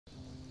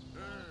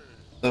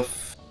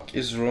fuck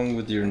is wrong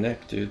with your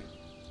neck, dude?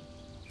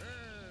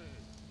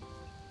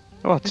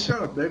 What? He's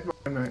got a big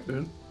fucking neck,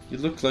 dude. You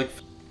look like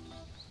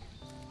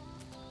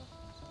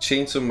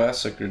Chainsaw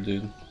Massacre,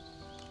 dude.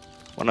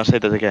 Wanna say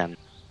that again?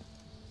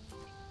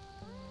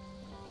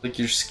 Like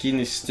your skin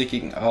is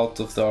sticking out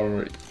of the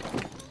armor.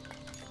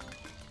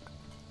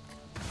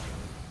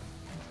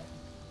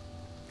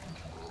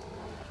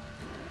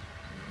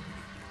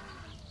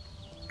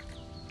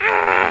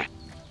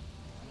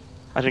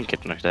 I didn't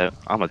get knocked out.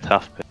 I'm a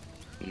tough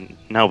bitch.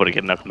 Nobody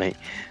can knock me.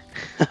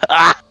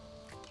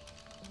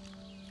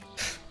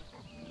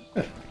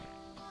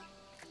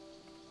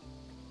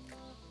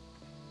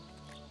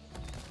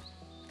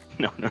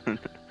 No.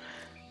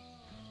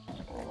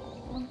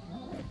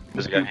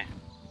 There's a guy.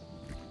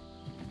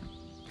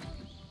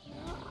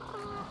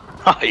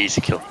 Ah,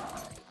 easy kill.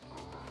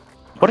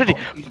 What did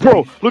he?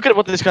 Bro, look at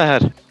what this guy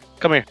had.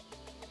 Come here.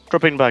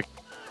 Drop in bag.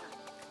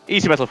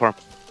 Easy metal farm.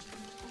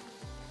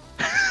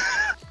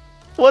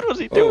 What was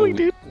he doing,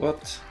 dude?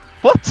 What?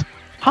 What?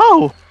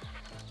 How?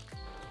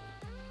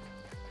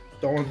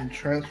 Someone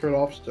transferred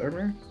off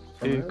Sturmer?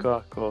 He had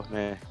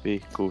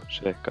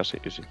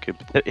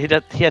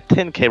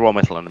 10k raw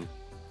metal on him.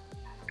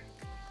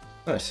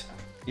 Nice.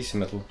 Easy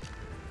metal.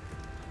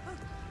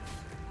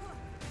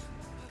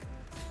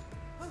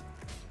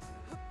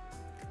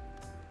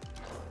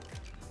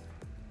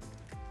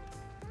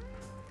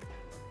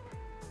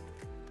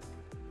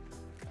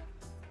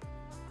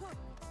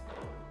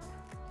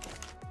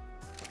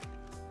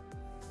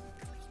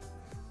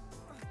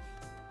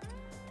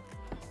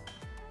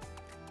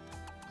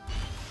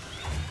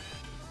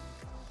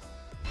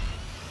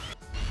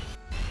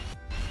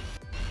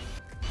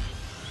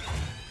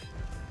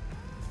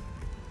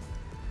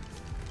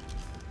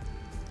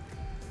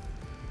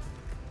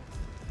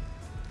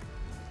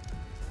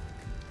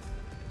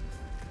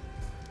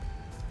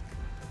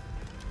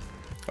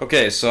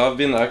 Okay, so I've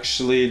been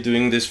actually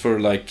doing this for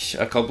like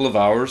a couple of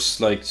hours,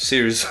 like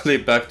seriously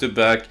back to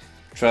back,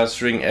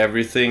 transferring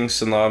everything,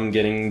 so now I'm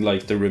getting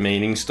like the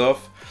remaining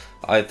stuff.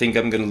 I think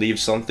I'm gonna leave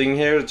something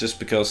here, just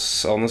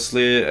because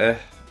honestly,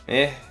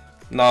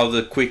 now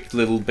the quick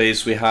little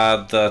base we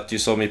had that you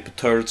saw me put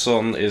turrets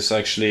on is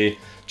actually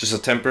just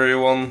a temporary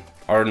one.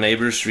 Our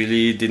neighbors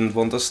really didn't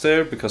want us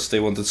there because they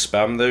wanted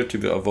spam there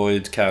to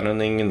avoid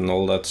cannoning and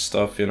all that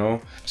stuff, you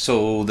know.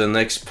 So the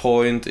next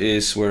point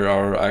is where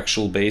our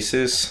actual base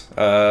is.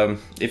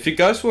 If you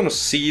guys want to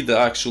see the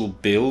actual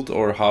build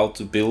or how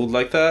to build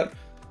like that,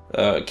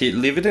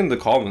 leave it in the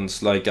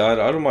comments. Like I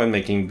don't mind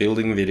making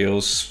building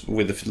videos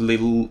with the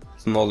little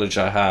knowledge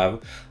I have.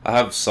 I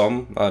have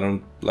some.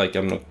 I'm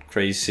not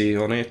crazy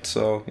on it,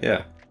 so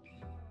yeah.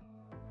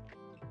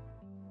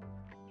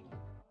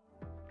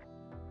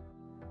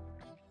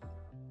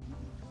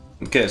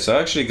 Okay, so I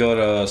actually got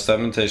a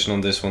stat mutation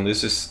on this one.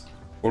 This is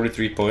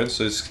 43 points,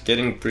 so it's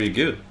getting pretty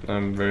good.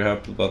 I'm very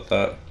happy about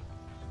that.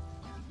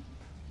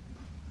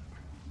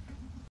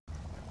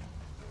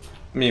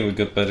 I mean, we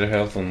got better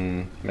health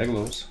on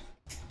Megalos.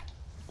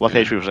 What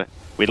HP was it?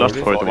 We lost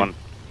 41.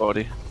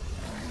 40.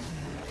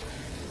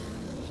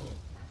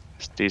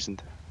 It's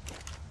decent.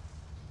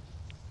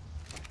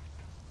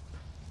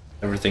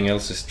 Everything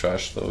else is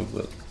trash though,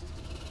 but...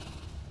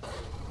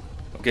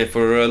 Okay,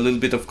 for a little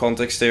bit of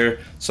context there,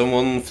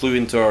 someone flew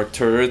into our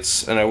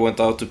turrets and I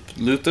went out to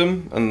loot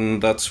them, and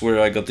that's where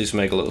I got these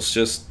Megalos,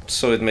 just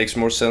so it makes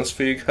more sense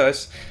for you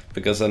guys,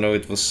 because I know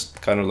it was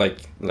kind of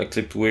like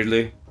clipped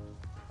weirdly.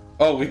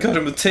 Oh, we got a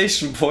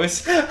mutation,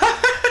 boys!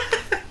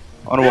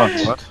 On what?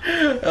 What?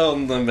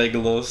 On the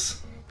Megalos.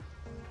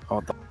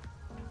 Oh,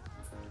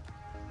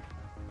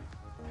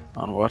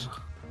 on what?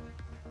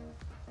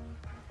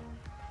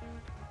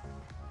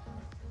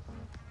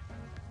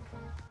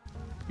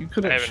 You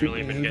couldn't shoot me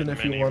even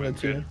if you wanted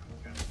to.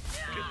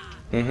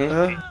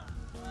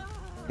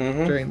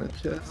 Drain the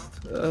chest.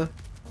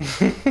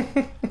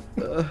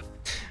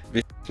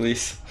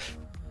 Please.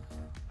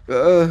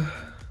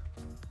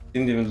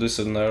 Didn't even lose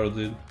an arrow,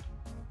 dude.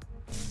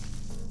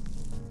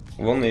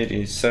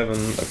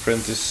 187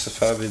 apprentice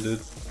Fabi,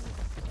 dude.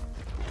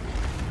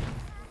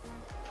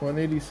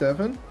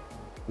 187?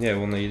 Yeah,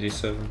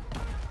 187.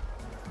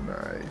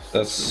 Nice.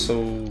 That's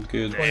so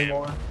good. 20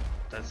 more.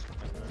 That's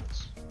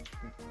nuts.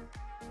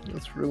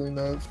 That's really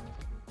nuts.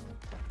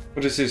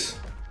 What is this?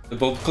 The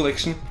Bob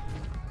collection?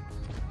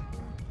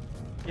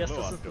 Yes,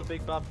 this is the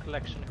Big Bob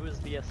collection. Who is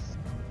this?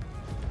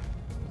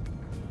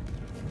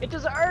 It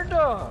is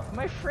Ardo,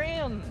 my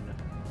friend.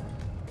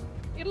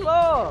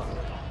 Hello.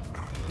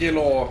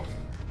 Hello.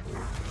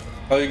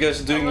 How are you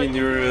guys doing in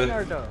your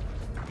Ardo?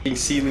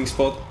 ceiling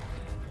spot?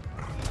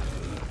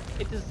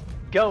 It is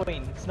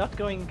going. It's not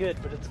going good,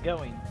 but it's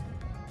going.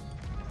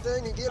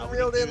 Thing and get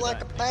reeled in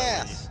like a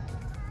bass.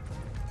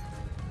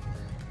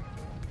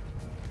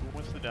 Who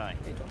wants to die?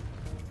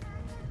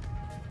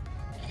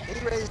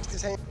 He raised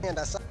his hand.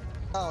 I saw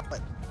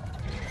it.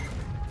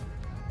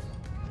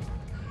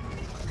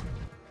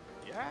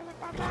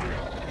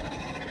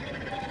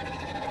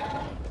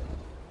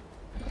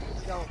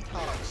 Don't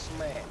talk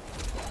smack.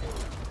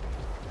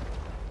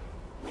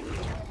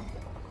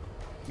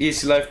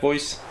 Easy life,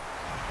 boys.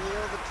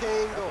 Feel the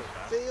tingle.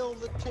 Feel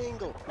the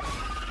tingle.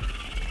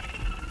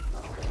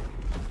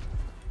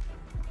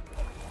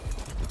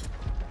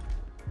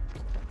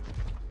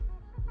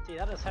 See,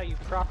 that is how you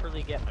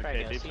properly get Okay,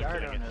 pregnant. Deep's See, killing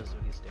Ardo it. knows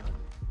what he's doing.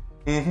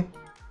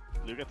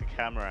 Mm-hmm. Look at the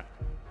camera.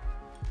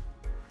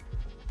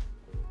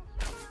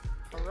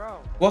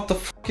 Bro. What the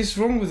fuck is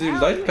wrong with your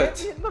Ow, light you pet?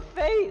 hit me in the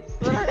face!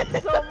 That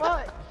hurt so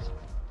much!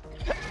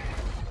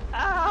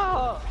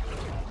 Ow!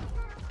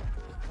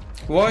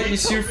 Why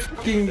is your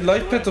fucking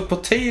light pet a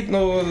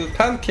potato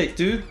pancake,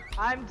 dude?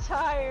 I'm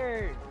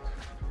tired!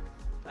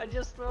 I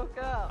just woke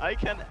up. I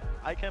can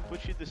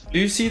put you to sleep. Do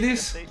you see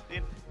this? Stay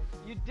still.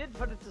 You did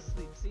put it to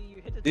sleep. See,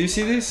 you hit it. Do you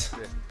see this?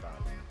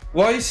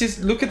 Why is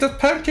his... Look at that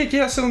pancake he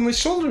has on his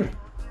shoulder.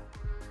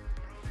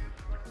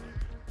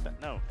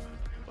 No.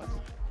 What?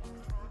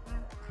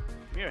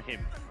 Me or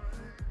him?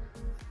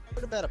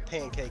 What about a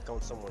pancake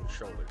on someone's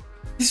shoulder?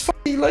 His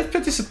fucking light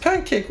pet is a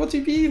pancake, what do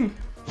you mean?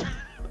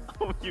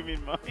 Oh, you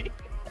mean mine?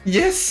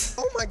 Yes!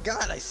 Oh my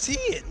god, I see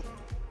it!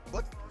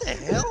 What the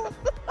hell?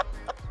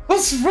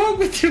 What's wrong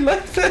with your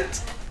light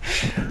pet?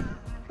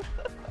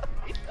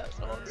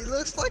 It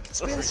looks like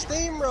it's been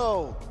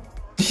steamrolled.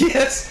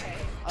 Yes!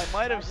 I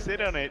might have sit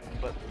on it,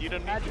 but you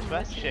don't need to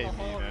fat shame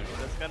me, you know.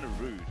 That's kind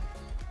of rude.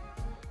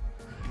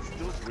 It's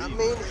still I breathing.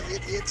 mean,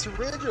 it's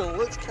original. It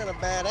looks kind of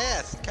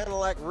badass. Kind of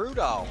like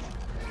Rudolph.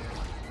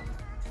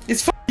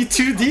 It's fucking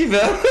 2D,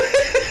 man!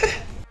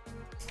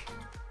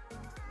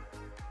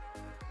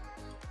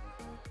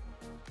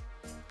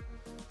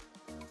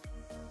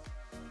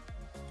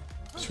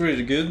 It's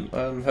really good,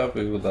 I'm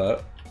happy with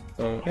that.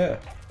 So, yeah.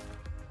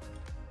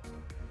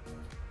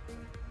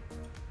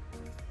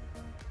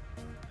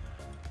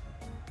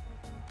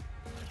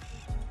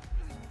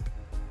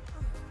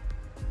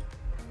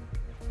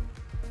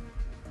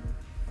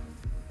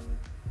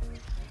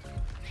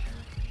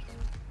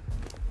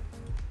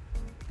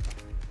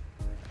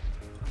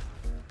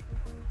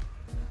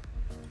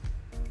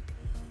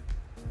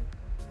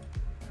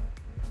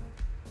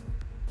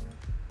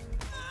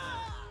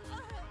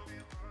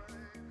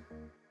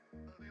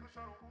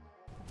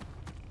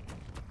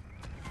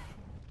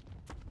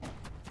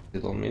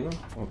 It on me now?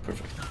 Oh,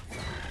 perfect.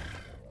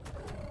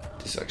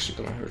 This is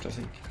actually gonna hurt, I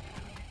think.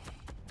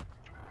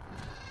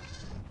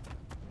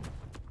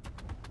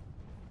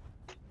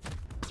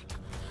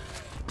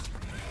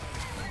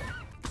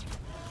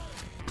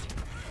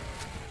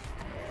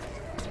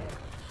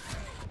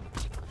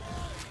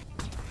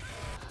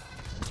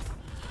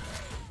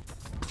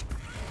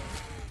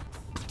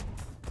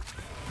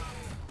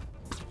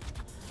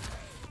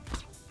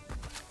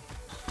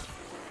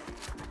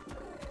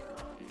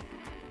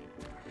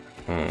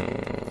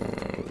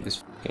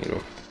 This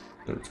fucking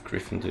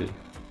Griffin dude.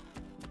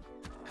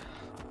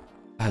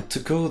 I had to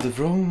go the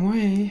wrong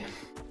way.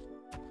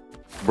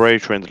 Where are you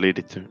trying to lead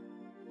it to?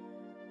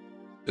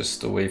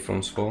 Just away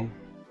from spawn.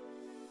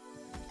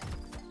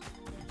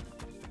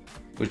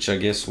 Which I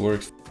guess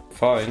worked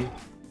fine.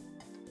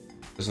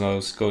 Because now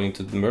it's going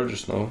to the murder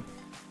snow.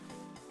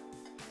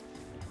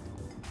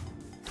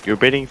 You're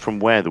baiting from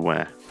where to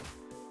where?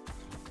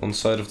 One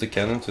side of the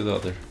cannon to the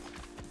other.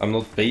 I'm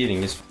not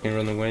baiting, he's fucking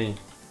run away.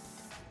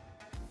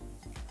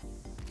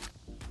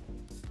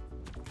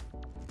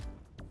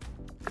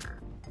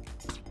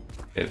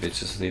 Okay,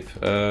 bitch asleep.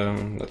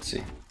 Let's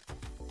see.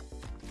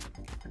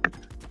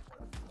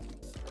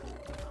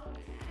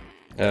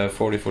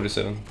 40,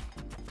 47.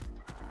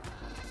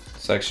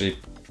 It's actually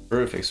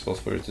perfect spot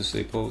for you to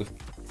sleep. Holy.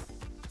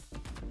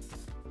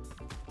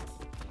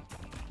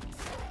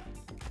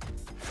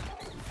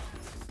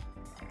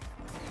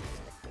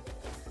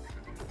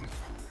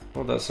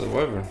 Oh, that's a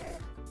wyvern.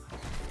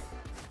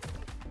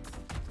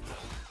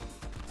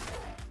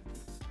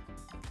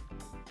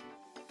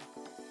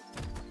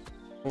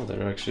 Oh,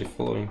 they're actually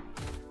following.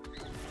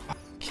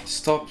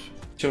 Stop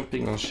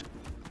jumping on shit.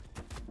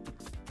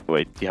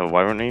 Wait, do you have a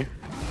wyvern here?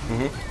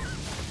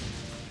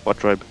 What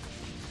tribe?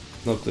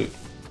 No clue.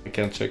 I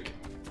can't check.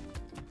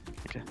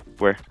 Okay.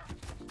 Where?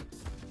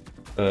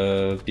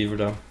 Beaver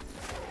down.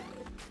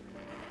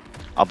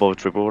 Above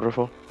triple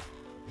waterfall?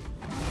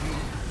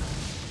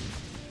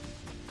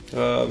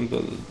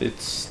 But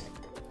it's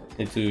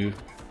need to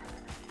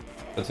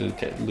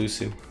lose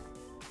him.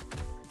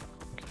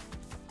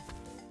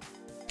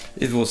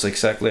 It was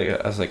exactly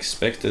as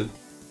expected.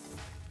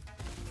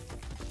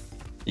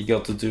 He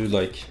got to do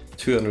like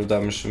 200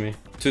 damage to me,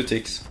 2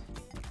 ticks.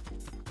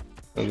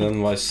 And then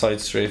my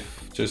side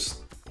strafe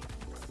just,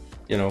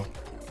 you know,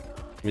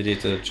 we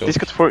did the job. This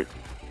got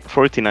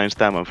 49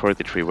 stamina and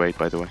 43 weight,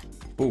 by the way.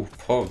 Oh,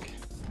 Pog.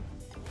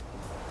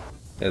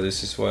 Yeah,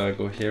 this is why I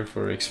go here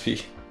for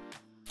XP.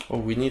 Oh,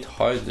 we need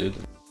hide, dude.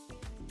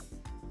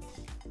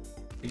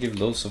 They give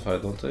loads of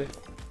hide, don't they?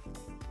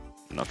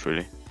 Not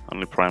really.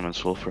 Only prime and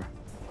sulfur.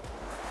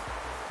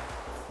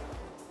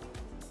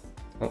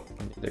 Oh,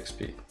 I need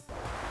XP.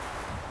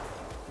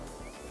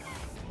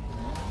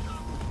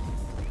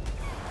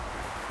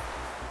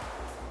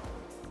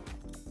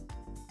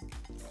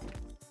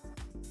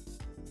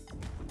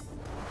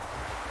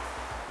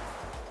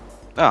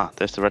 Ah,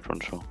 there's the red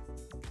one, so.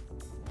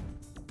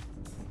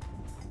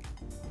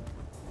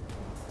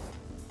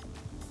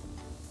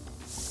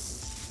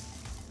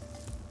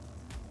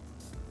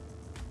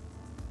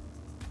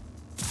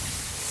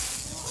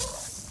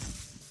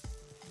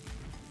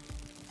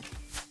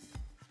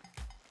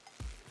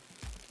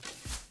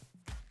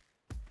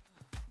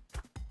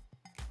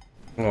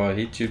 Oh, I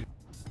hit you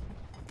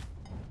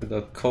with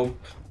that comp.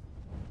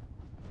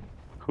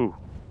 Who?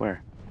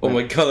 Where? Oh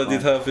my god, I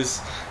did half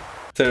his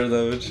terror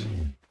damage.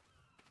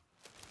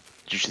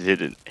 You just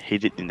didn't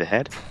hit it in the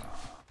head?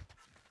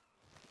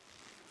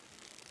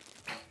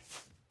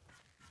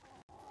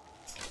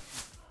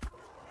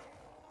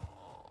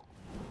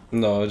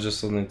 No,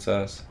 just on its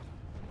ass.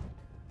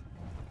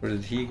 Where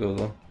did he go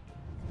though?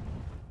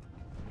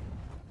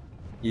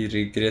 He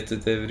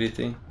regretted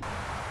everything.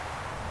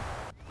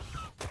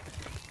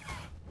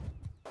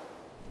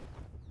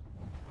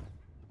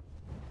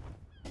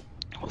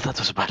 Well, that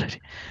was a bad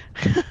idea.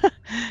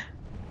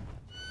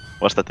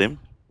 Was that him?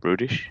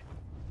 Brutish?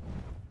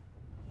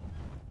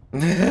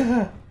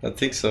 I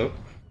think so.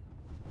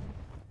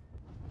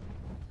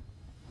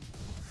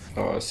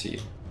 Oh, I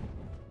see.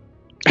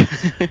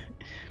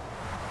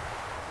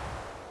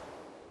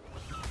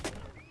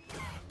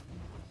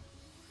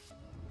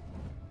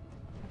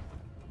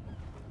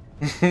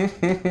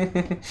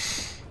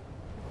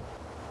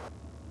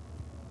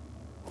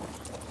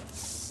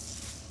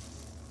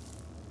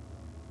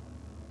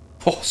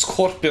 Oh,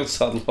 scorpion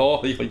saddle!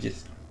 Oh,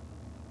 yes.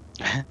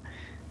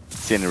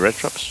 See any red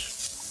traps?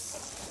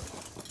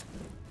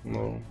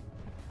 No.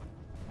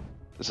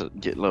 There's a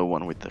yellow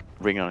one with the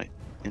ring on it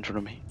in front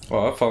of me.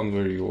 Oh, I found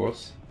where he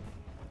was.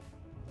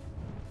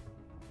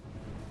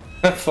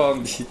 I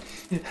found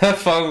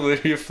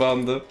where you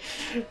found them.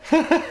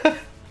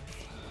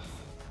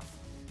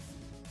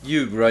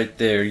 You right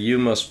there, you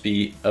must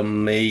be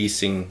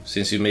amazing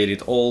since you made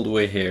it all the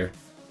way here.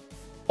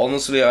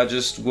 Honestly, I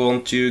just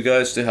want you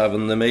guys to have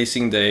an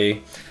amazing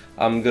day.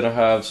 I'm gonna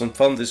have some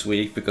fun this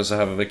week because I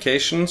have a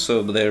vacation,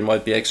 so there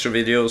might be extra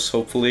videos,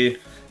 hopefully,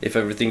 if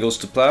everything goes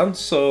to plan.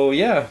 So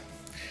yeah,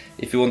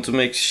 if you want to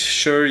make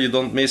sure you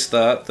don't miss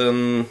that,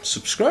 then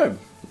subscribe,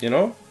 you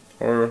know,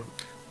 or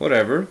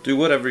whatever, do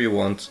whatever you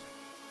want.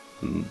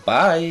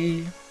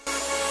 Bye!